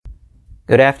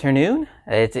Good afternoon.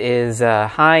 It is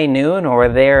high noon or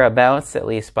thereabouts, at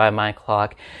least by my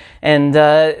clock. And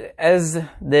as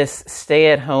this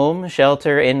stay-at-home,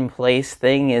 shelter-in-place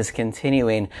thing is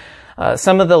continuing,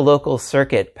 some of the local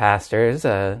circuit pastors,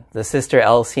 the sister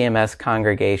LCMS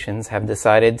congregations, have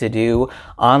decided to do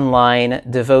online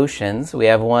devotions. We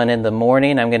have one in the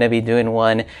morning. I'm going to be doing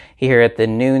one here at the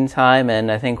noontime,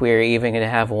 and I think we're even going to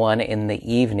have one in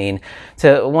the evening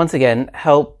to, once again,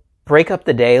 help break up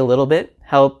the day a little bit,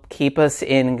 help keep us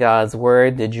in God's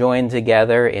Word, to join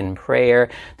together in prayer,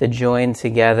 to join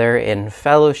together in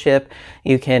fellowship.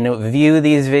 You can view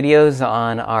these videos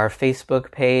on our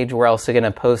Facebook page. We're also going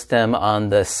to post them on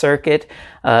the Circuit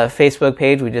Facebook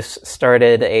page. We just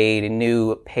started a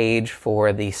new page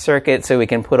for the Circuit, so we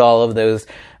can put all of those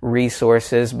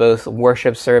resources, both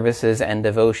worship services and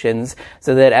devotions,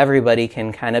 so that everybody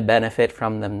can kind of benefit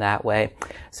from them that way.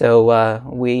 So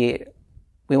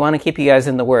we want to keep you guys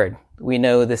in the Word. We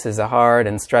know this is a hard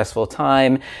and stressful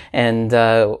time, and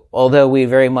although we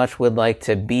very much would like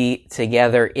to be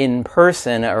together in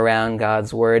person around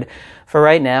God's Word, for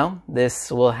right now, this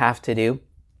will have to do,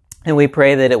 and we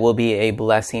pray that it will be a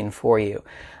blessing for you.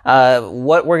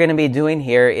 What we're going to be doing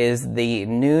here is the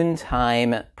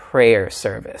noontime prayer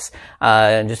service.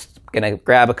 I'm just going to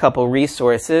grab a couple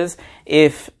resources.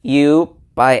 If you,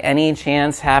 by any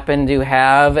chance, happen to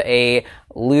have a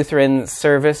Lutheran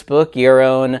service book, your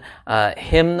own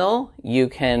hymnal, you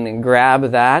can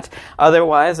grab that.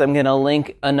 Otherwise, I'm going to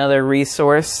link another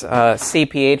resource.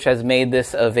 CPH has made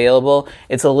this available.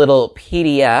 It's a little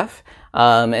PDF,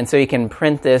 and so you can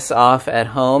print this off at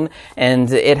home,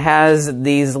 and it has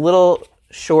these little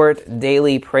short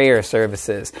daily prayer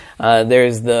services.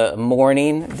 There's the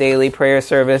morning daily prayer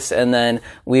service, and then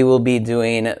we will be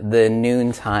doing the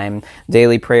noontime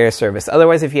daily prayer service.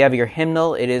 Otherwise, if you have your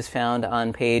hymnal, it is found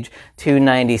on page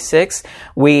 296.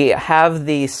 We have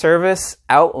the service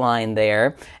outline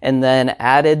there, and then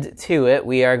added to it,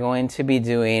 we are going to be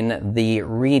doing the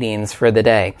readings for the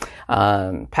day.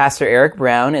 Pastor Eric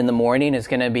Brown in the morning is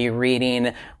going to be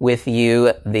reading with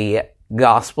you the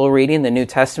Gospel reading, the New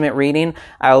Testament reading.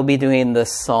 I will be doing the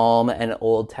Psalm and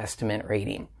Old Testament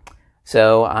reading.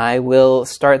 So I will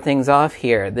start things off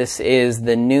here. This is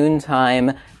the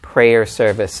noontime prayer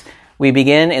service. We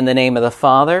begin in the name of the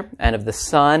Father, and of the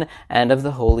Son, and of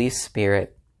the Holy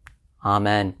Spirit.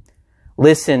 Amen.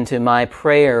 Listen to my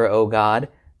prayer, O God.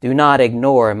 Do not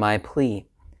ignore my plea.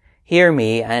 Hear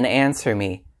me and answer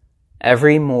me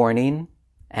every morning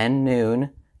and noon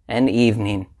and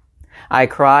evening. I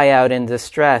cry out in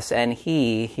distress, and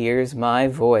He hears my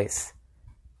voice.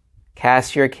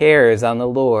 Cast your cares on the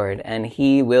Lord, and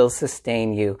He will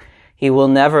sustain you. He will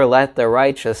never let the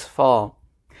righteous fall.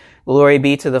 Glory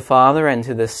be to the Father, and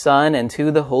to the Son, and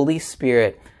to the Holy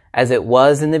Spirit, as it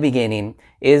was in the beginning,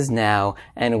 is now,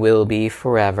 and will be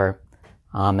forever.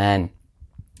 Amen.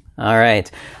 All right.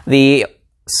 The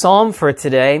psalm for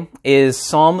today is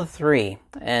Psalm 3,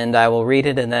 and I will read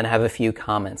it and then have a few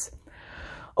comments.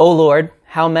 O Lord,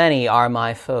 how many are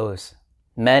my foes?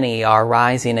 Many are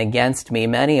rising against me.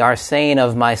 Many are saying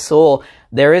of my soul,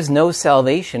 there is no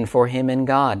salvation for him in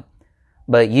God.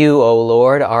 But you, O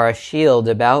Lord, are a shield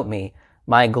about me,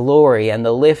 my glory and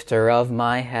the lifter of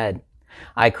my head.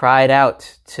 I cried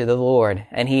out to the Lord,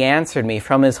 and he answered me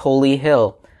from his holy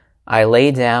hill. I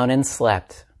lay down and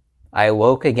slept. I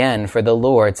awoke again, for the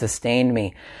Lord sustained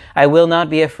me. I will not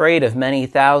be afraid of many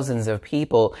thousands of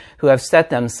people who have set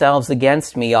themselves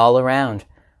against me all around.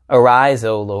 Arise,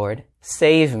 O Lord,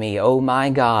 save me, O my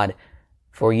God.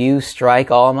 For you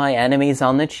strike all my enemies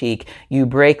on the cheek, you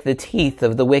break the teeth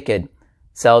of the wicked.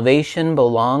 Salvation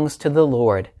belongs to the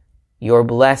Lord. Your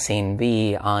blessing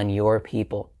be on your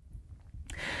people.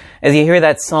 As you hear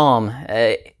that psalm,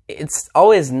 it's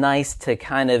always nice to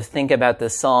kind of think about the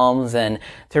Psalms and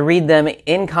to read them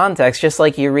in context, just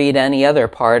like you read any other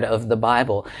part of the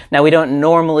Bible. Now, we don't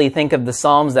normally think of the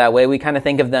Psalms that way. We kind of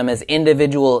think of them as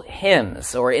individual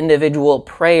hymns or individual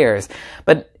prayers.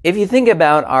 But if you think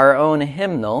about our own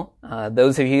hymnal,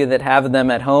 those of you that have them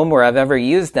at home or have ever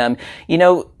used them, you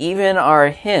know, even our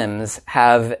hymns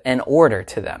have an order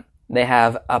to them. They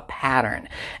have a pattern.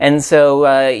 And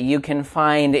so you can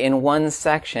find in one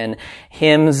section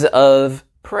hymns of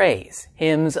praise,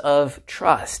 hymns of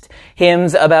trust,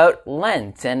 hymns about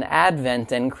Lent and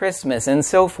Advent and Christmas and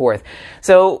so forth.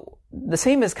 So the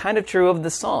same is kind of true of the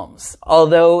Psalms.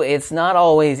 Although it's not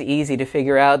always easy to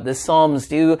figure out, the Psalms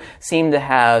do seem to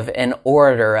have an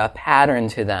order, a pattern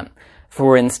to them.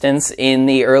 For instance, in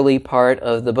the early part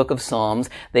of the book of Psalms,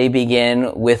 they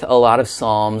begin with a lot of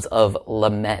psalms of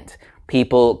lament,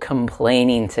 people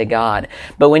complaining to God.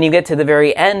 But when you get to the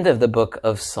very end of the book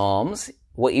of Psalms,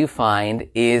 what you find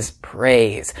is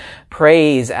praise.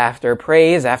 Praise after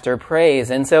praise after praise.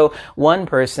 And so one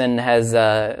person has,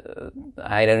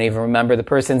 I don't even remember the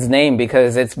person's name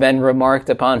because it's been remarked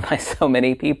upon by so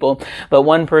many people, but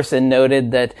one person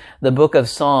noted that the book of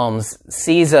Psalms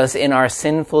sees us in our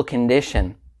sinful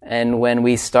condition. And when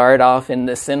we start off in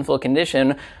the sinful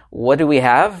condition, what do we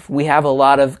have? We have a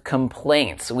lot of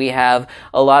complaints. We have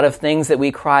a lot of things that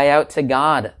we cry out to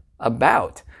God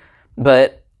about.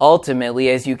 But ultimately,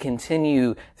 as you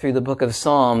continue through the book of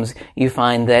Psalms, you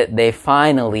find that they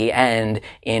finally end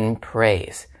in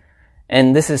praise.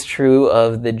 And this is true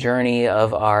of the journey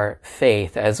of our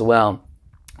faith as well.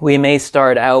 We may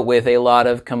start out with a lot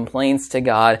of complaints to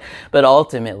God, but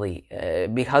ultimately,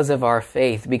 because of our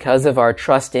faith, because of our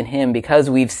trust in Him, because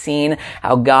we've seen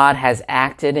how God has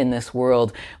acted in this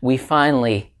world, we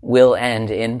finally will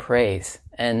end in praise.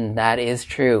 And that is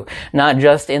true, not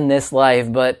just in this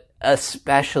life, but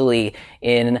especially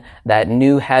in that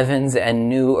new heavens and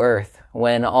new earth.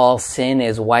 When all sin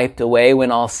is wiped away,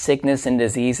 when all sickness and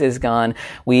disease is gone,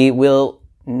 we will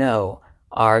know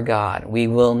our God. We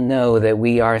will know that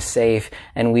we are safe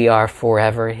and we are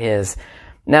forever His.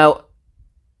 Now,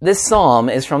 this psalm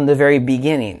is from the very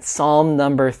beginning, Psalm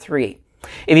number 3.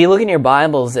 If you look in your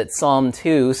Bibles at Psalm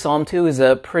 2 is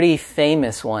a pretty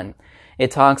famous one.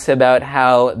 It talks about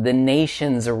how the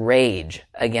nations rage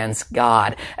against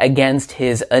God, against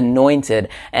His anointed,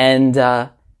 and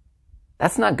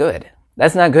that's not good.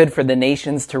 That's not good for the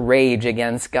nations to rage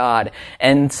against God.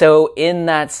 And so in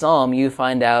that psalm, you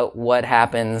find out what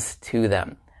happens to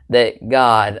them. That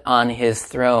God on His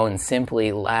throne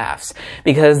simply laughs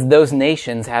because those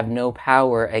nations have no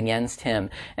power against Him,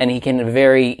 and He can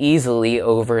very easily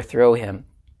overthrow them.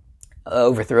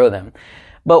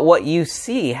 But what you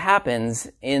see happens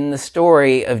in the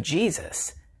story of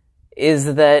Jesus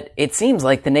is that it seems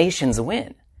like the nations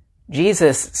win.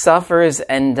 Jesus suffers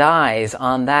and dies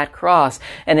on that cross,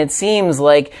 and it seems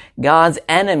like God's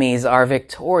enemies are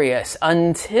victorious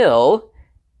until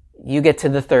you get to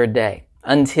the third day,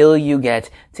 until you get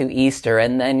to Easter,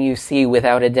 and then you see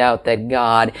without a doubt that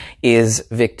God is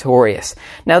victorious.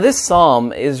 Now, this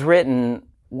psalm is written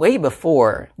way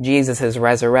before Jesus'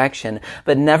 resurrection,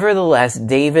 but nevertheless,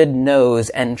 David knows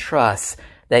and trusts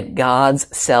that God's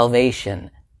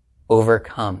salvation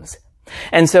overcomes.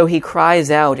 And so he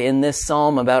cries out in this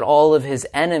psalm about all of his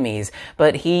enemies,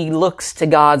 but he looks to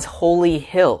God's holy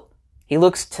hill. He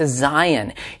looks to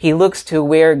Zion. He looks to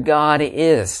where God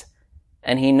is.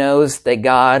 And he knows that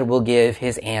God will give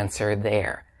His answer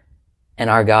there. And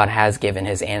our God has given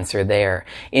His answer there,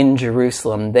 in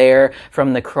Jerusalem, there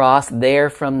from the cross, there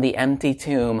from the empty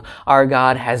tomb. Our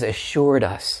God has assured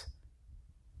us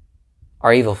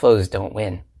our evil foes don't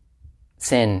win.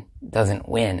 Sin doesn't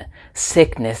win.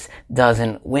 Sickness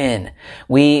doesn't win.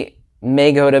 We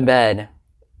may go to bed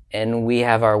and we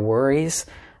have our worries,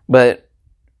 but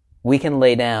we can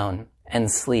lay down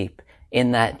and sleep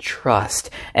in that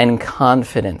trust and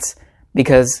confidence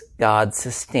because God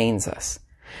sustains us.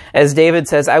 As David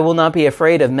says, I will not be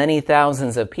afraid of many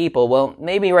thousands of people. Well,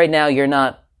 maybe right now you're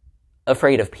not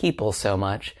afraid of people so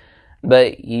much,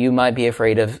 but you might be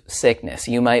afraid of sickness.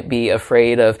 You might be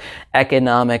afraid of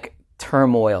economic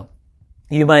turmoil.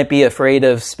 You might be afraid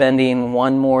of spending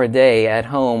one more day at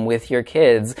home with your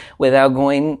kids without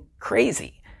going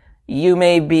crazy. You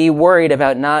may be worried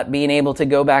about not being able to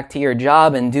go back to your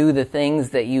job and do the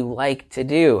things that you like to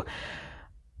do.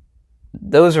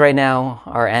 Those right now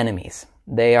are enemies.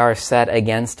 They are set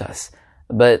against us.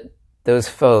 But those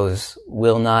foes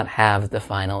will not have the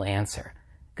final answer.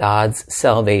 God's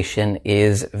salvation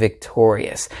is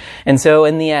victorious. And so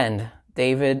in the end,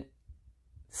 David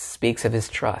speaks of his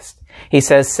trust. He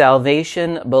says,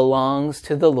 salvation belongs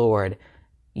to the Lord.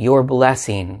 Your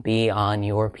blessing be on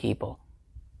your people.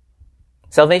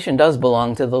 Salvation does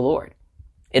belong to the Lord.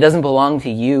 It doesn't belong to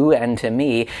you and to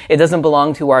me. It doesn't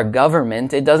belong to our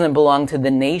government. It doesn't belong to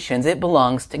the nations. It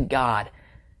belongs to God.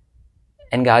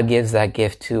 And God gives that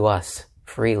gift to us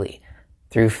freely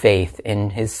through faith in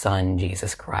His Son,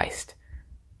 Jesus Christ.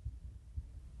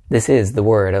 This is the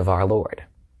word of our Lord.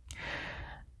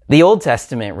 The Old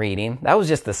Testament reading, that was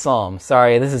just the Psalm.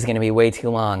 Sorry, this is going to be way too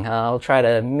long. I'll try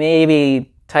to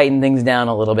maybe tighten things down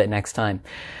a little bit next time.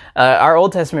 Our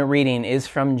Old Testament reading is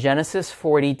from Genesis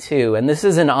 42, and this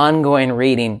is an ongoing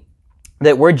reading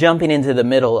that we're jumping into the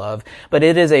middle of, but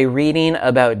it is a reading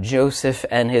about Joseph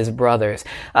and his brothers.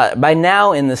 By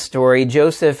now in the story,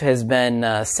 Joseph has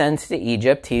been sent to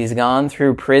Egypt. He's gone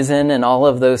through prison and all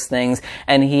of those things,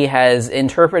 and he has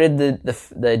interpreted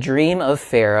the dream of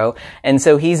Pharaoh, and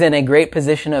so he's in a great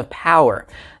position of power.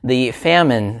 The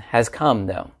famine has come,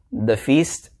 though. The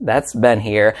feast, that's been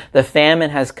here. The famine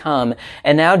has come.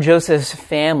 And now Joseph's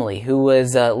family, who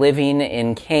was living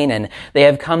in Canaan, they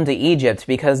have come to Egypt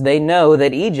because they know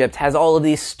that Egypt has all of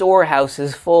these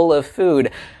storehouses full of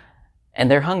food.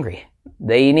 And they're hungry.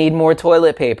 They need more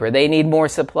toilet paper. They need more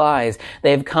supplies.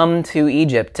 They've come to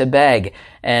Egypt to beg.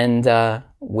 And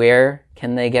where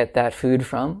can they get that food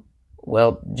from?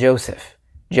 Well, Joseph.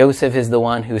 Joseph is the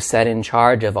one who's set in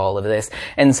charge of all of this.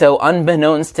 And so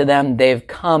unbeknownst to them, they've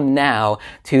come now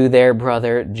to their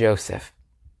brother Joseph.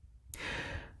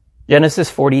 Genesis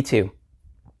 42.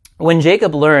 When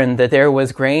Jacob learned that there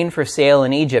was grain for sale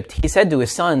in Egypt, he said to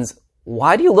his sons,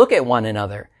 "Why do you look at one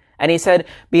another?" And he said,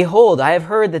 "Behold, I have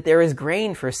heard that there is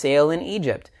grain for sale in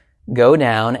Egypt. Go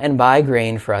down and buy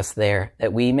grain for us there,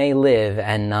 that we may live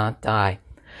and not die."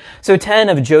 So 10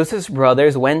 of Joseph's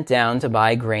brothers went down to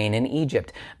buy grain in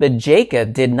Egypt. But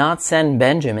Jacob did not send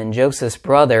Benjamin, Joseph's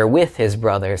brother, with his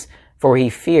brothers, for he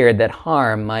feared that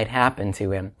harm might happen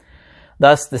to him.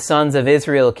 Thus the sons of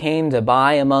Israel came to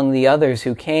buy among the others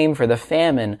who came, for the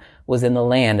famine was in the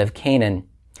land of Canaan.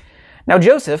 Now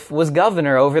Joseph was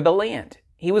governor over the land.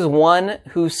 He was one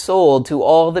who sold to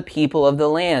all the people of the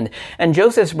land. And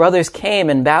Joseph's brothers came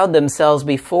and bowed themselves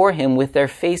before him with their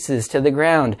faces to the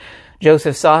ground.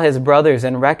 Joseph saw his brothers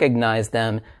and recognized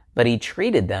them, but he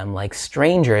treated them like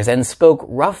strangers and spoke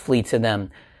roughly to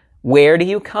them. "Where do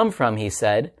you come from?" he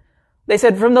said. They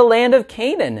said, "From the land of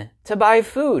Canaan, to buy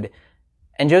food."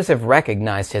 And Joseph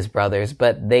recognized his brothers,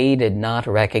 but they did not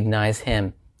recognize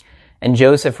him. And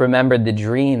Joseph remembered the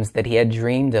dreams that he had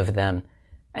dreamed of them.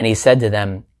 And he said to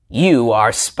them, "You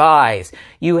are spies.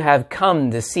 You have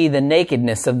come to see the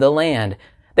nakedness of the land."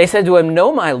 They said to him,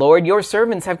 "No, my lord, your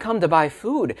servants have come to buy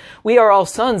food. We are all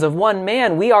sons of one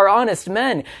man. We are honest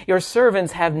men. Your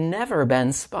servants have never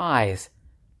been spies."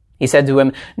 He said to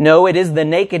him, "No, it is the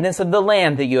nakedness of the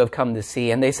land that you have come to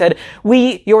see." And they said,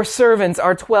 "We, your servants,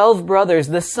 are 12 brothers,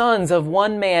 the sons of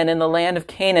one man in the land of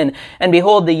Canaan. And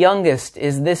behold, the youngest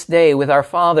is this day with our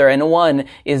father, and one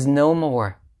is no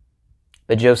more."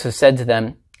 But Joseph said to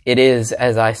them, "It is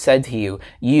as I said to you,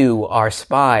 you are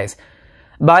spies.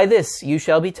 By this you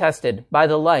shall be tested, by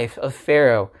the life of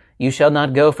Pharaoh. You shall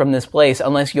not go from this place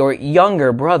unless your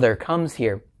younger brother comes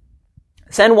here.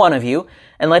 Send one of you,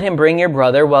 and let him bring your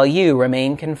brother while you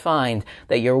remain confined,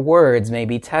 that your words may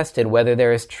be tested whether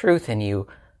there is truth in you.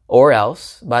 Or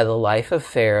else, by the life of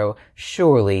Pharaoh,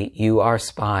 surely you are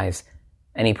spies."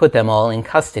 And he put them all in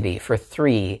custody for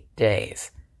 3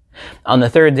 days. On the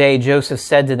 3rd day Joseph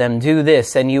said to them, "Do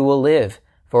this, and you will live,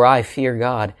 for I fear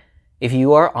God. If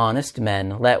you are honest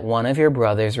men, let one of your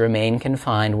brothers remain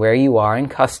confined where you are in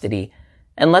custody,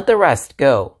 and let the rest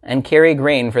go and carry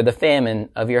grain for the famine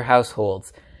of your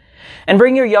households. And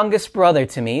bring your youngest brother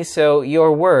to me, so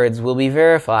your words will be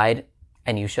verified,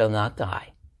 and you shall not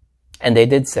die." And they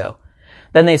did so.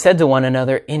 Then they said to one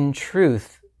another, "In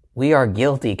truth, we are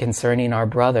guilty concerning our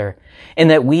brother, in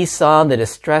that we saw the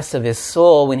distress of his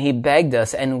soul when he begged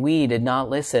us, and we did not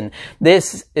listen.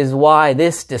 This is why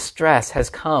this distress has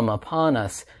come upon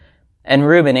us." And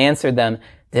Reuben answered them,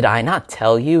 "Did I not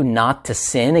tell you not to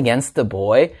sin against the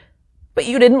boy? But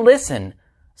you didn't listen.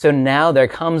 So now there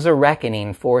comes a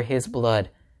reckoning for his blood."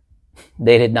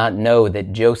 They did not know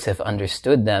that Joseph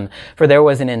understood them, for there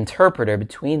was an interpreter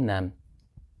between them.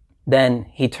 Then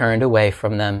he turned away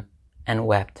from them and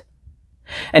wept.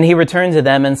 And he returned to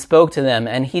them and spoke to them,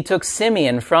 and he took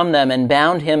Simeon from them and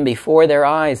bound him before their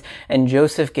eyes. And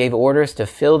Joseph gave orders to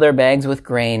fill their bags with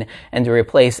grain, and to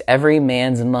replace every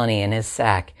man's money in his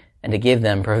sack, and to give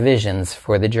them provisions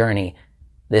for the journey.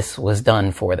 This was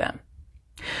done for them.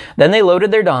 Then they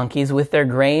loaded their donkeys with their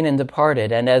grain and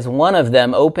departed. And as one of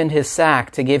them opened his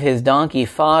sack to give his donkey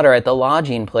fodder at the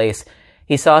lodging place,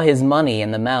 he saw his money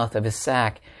in the mouth of his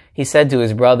sack. He said to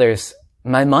his brothers,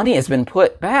 "My money has been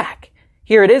put back.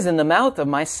 Here it is in the mouth of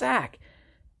my sack."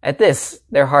 At this,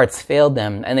 their hearts failed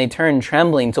them, and they turned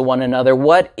trembling to one another.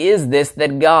 "What is this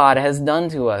that God has done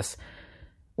to us?"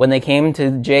 When they came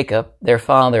to Jacob, their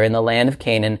father, in the land of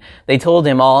Canaan, they told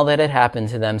him all that had happened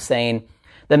to them, saying,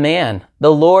 "The man,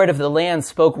 the Lord of the land,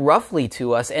 spoke roughly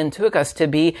to us and took us to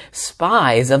be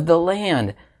spies of the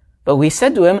land. But we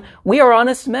said to him, 'We are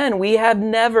honest men. We have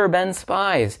never been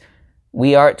spies.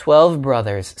 We are 12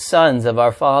 brothers, sons of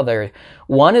our father.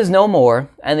 One is no more,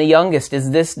 and the youngest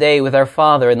is this day with our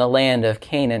father in the land of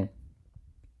Canaan.'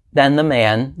 Then the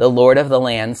man, the Lord of the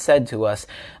land, said to us,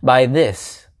 'By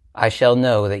this I shall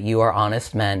know that you are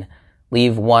honest men.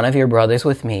 Leave one of your brothers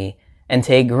with me, and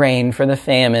take grain for the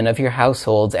famine of your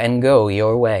households, and go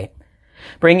your way.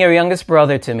 Bring your youngest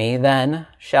brother to me, then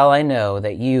shall I know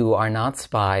that you are not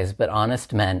spies, but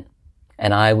honest men.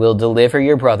 and I will deliver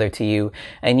your brother to you,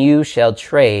 and you shall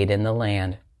trade in the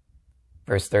land."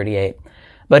 Verse 38.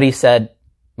 But he said,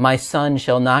 "My son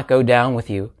shall not go down with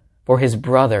you, for his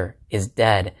brother is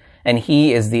dead, and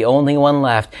he is the only one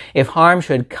left. If harm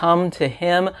should come to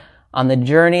him on the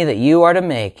journey that you are to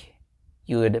make,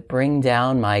 you would bring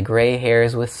down my gray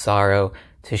hairs with sorrow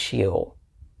to Sheol."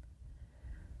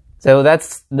 So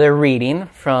that's the reading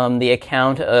from the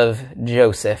account of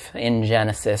Joseph in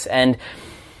Genesis. And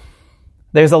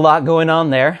there's a lot going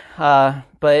on there,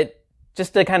 but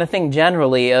just to kind of think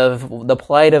generally of the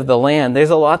plight of the land, there's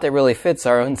a lot that really fits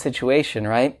our own situation,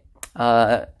 right?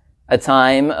 A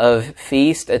time of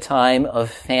feast, a time of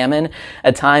famine,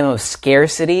 a time of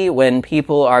scarcity when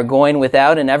people are going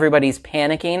without and everybody's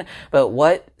panicking. But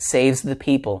what saves the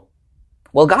people?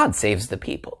 Well, God saves the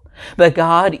people. But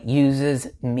God uses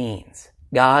means.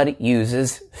 God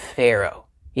uses Pharaoh.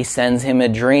 He sends him a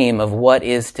dream of what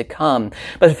is to come.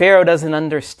 But Pharaoh doesn't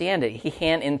understand it. He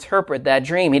can't interpret that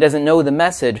dream. He doesn't know the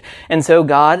message. And so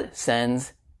God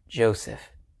sends Joseph.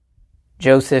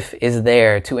 Joseph is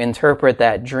there to interpret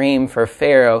that dream for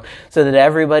Pharaoh so that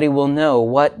everybody will know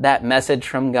what that message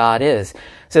from God is,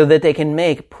 so that they can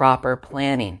make proper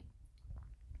planning.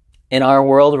 In our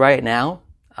world right now,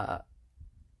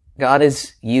 God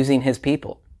is using his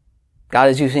people. God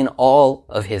is using all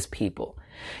of his people.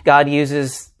 God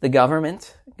uses the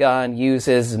government. God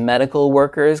uses medical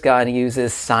workers. God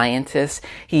uses scientists.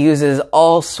 He uses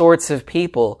all sorts of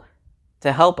people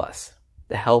to help us,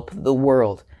 to help the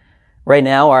world. Right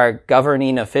now, our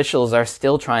governing officials are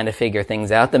still trying to figure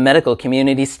things out. The medical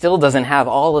community still doesn't have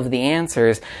all of the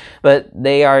answers, but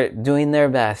they are doing their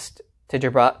best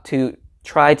to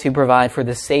try to provide for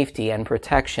the safety and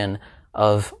protection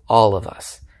of all of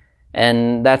us.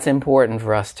 And that's important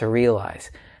for us to realize,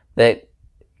 that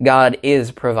God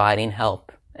is providing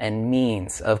help and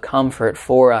means of comfort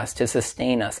for us to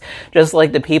sustain us. Just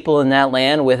like the people in that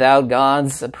land, without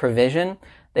God's provision,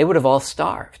 they would have all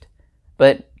starved.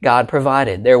 But God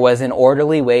provided. There was an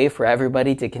orderly way for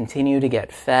everybody to continue to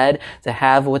get fed, to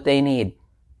have what they need.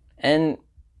 And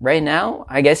right now,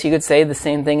 I guess you could say the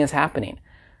same thing is happening.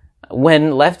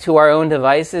 When left to our own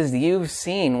devices, you've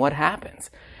seen what happens.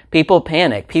 People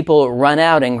panic. People run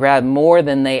out and grab more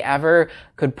than they ever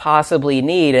could possibly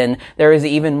need. And there is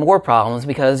even more problems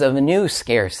because of a new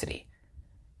scarcity.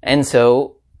 And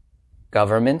so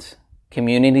government,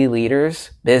 community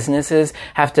leaders, businesses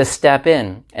have to step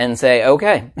in and say,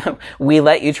 okay, we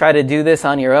let you try to do this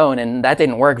on your own and that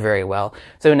didn't work very well.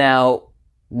 So now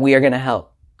we are going to help.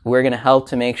 We're going to help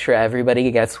to make sure everybody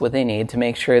gets what they need, to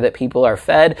make sure that people are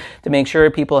fed, to make sure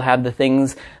people have the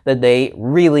things that they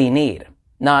really need.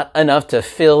 Not enough to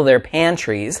fill their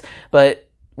pantries, but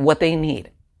what they need.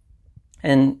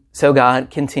 And so God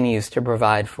continues to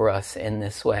provide for us in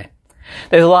this way.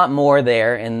 There's a lot more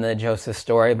there in the Joseph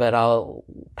story, but I'll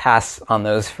pass on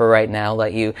those for right now,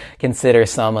 let you consider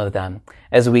some of them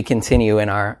as we continue in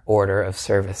our order of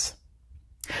service.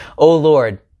 O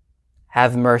Lord,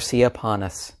 have mercy upon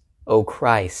us. O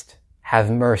Christ,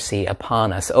 have mercy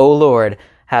upon us. O Lord,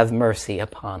 have mercy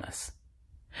upon us.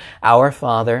 Our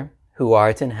Father, who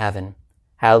art in heaven,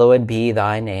 hallowed be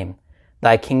thy name.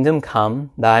 Thy kingdom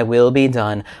come, thy will be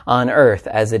done, on earth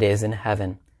as it is in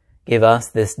heaven. Give us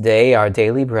this day our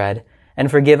daily bread,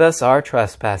 and forgive us our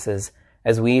trespasses,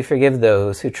 as we forgive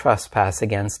those who trespass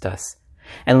against us.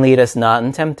 And lead us not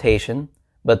in temptation,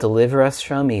 but deliver us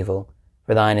from evil.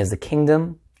 For thine is the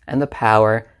kingdom, and the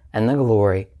power, and the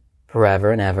glory,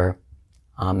 forever and ever.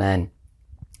 Amen.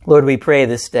 Lord, we pray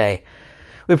this day.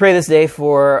 We pray this day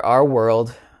for our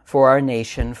world, for our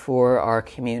nation, for our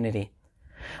community.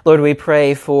 Lord, we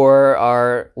pray for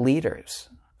our leaders,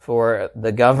 for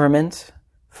the government,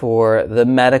 for the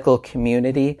medical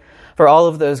community, for all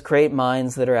of those great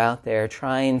minds that are out there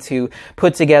trying to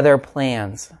put together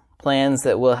plans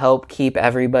that will help keep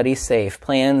everybody safe,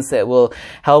 plans that will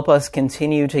help us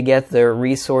continue to get the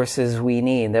resources we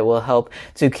need, that will help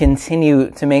to continue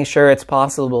to make sure it's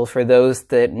possible for those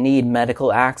that need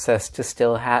medical access to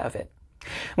still have it.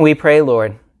 We pray,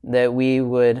 Lord, that we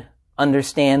would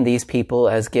understand these people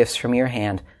as gifts from your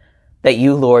hand, that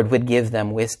you, Lord, would give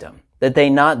them wisdom, that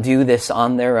they not do this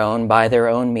on their own, by their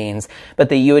own means, but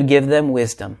that you would give them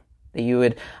wisdom, that you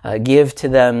would give to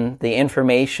them the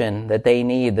information that they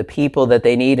need, the people that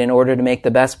they need in order to make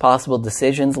the best possible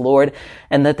decisions, Lord,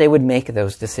 and that they would make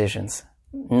those decisions,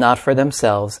 not for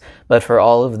themselves, but for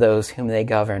all of those whom they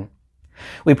govern.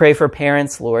 We pray for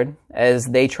parents, Lord, as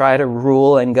they try to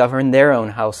rule and govern their own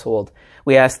household.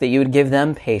 We ask that you would give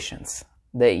them patience,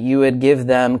 that you would give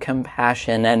them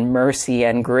compassion and mercy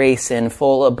and grace in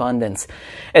full abundance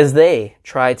as they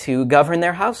try to govern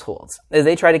their households, as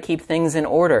they try to keep things in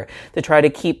order, to try to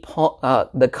keep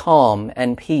the calm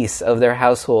and peace of their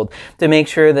household, to make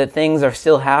sure that things are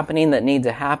still happening that need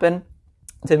to happen,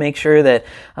 to make sure that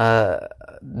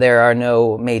there are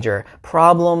no major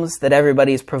problems, that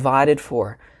everybody's provided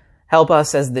for. Help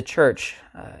us as the church,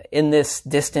 in this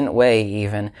distant way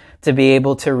even, to be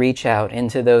able to reach out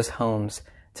into those homes,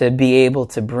 to be able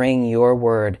to bring your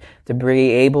word, to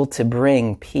be able to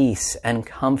bring peace and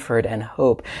comfort and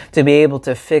hope, to be able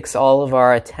to fix all of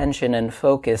our attention and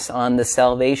focus on the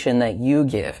salvation that you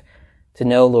give, to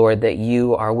know, Lord, that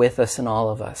you are with us in all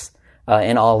of us,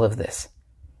 in all of this.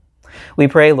 We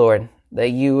pray, Lord,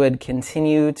 that you would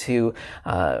continue to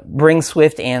bring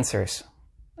swift answers.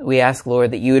 We ask,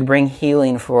 Lord, that you would bring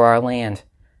healing for our land,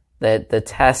 that the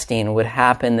testing would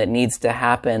happen that needs to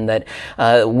happen, that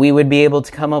we would be able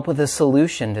to come up with a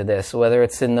solution to this, whether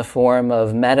it's in the form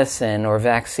of medicine or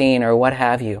vaccine or what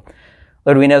have you.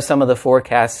 Lord, we know some of the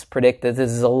forecasts predict that this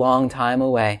is a long time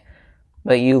away,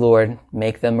 but you, Lord,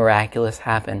 make the miraculous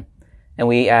happen. And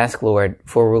we ask, Lord,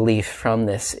 for relief from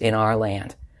this in our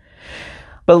land.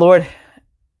 But Lord,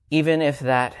 even if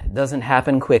that doesn't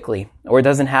happen quickly or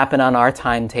doesn't happen on our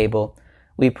timetable,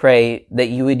 we pray that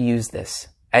you would use this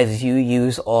as you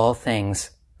use all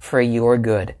things for your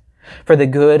good, for the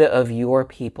good of your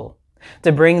people,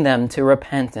 to bring them to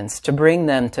repentance, to bring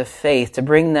them to faith, to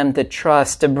bring them to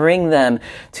trust, to bring them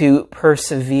to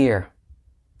persevere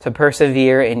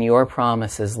in your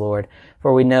promises, Lord,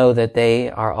 for we know that they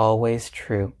are always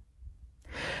true.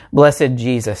 Blessed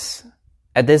Jesus,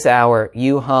 at this hour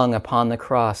you hung upon the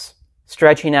cross,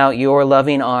 stretching out your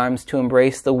loving arms to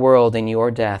embrace the world in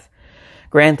your death.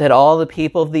 Grant that all the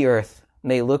people of the earth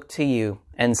may look to you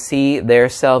and see their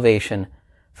salvation.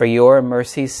 For your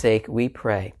mercy's sake we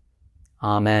pray.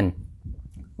 Amen.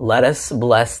 Let us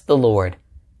bless the Lord.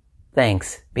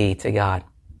 Thanks be to God.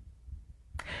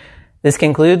 This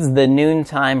concludes the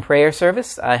noontime prayer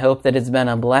service. I hope that it's been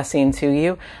a blessing to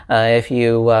you. If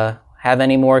you have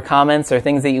any more comments or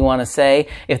things that you want to say,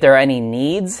 if there are any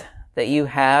needs that you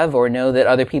have or know that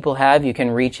other people have, you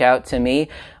can reach out to me.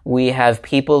 We have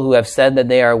people who have said that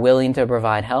they are willing to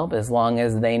provide help as long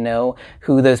as they know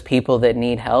who those people that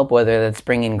need help, whether that's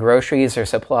bringing groceries or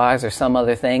supplies or some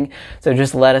other thing. So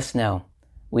just let us know.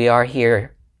 We are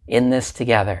here in this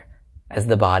together as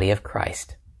the body of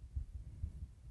Christ.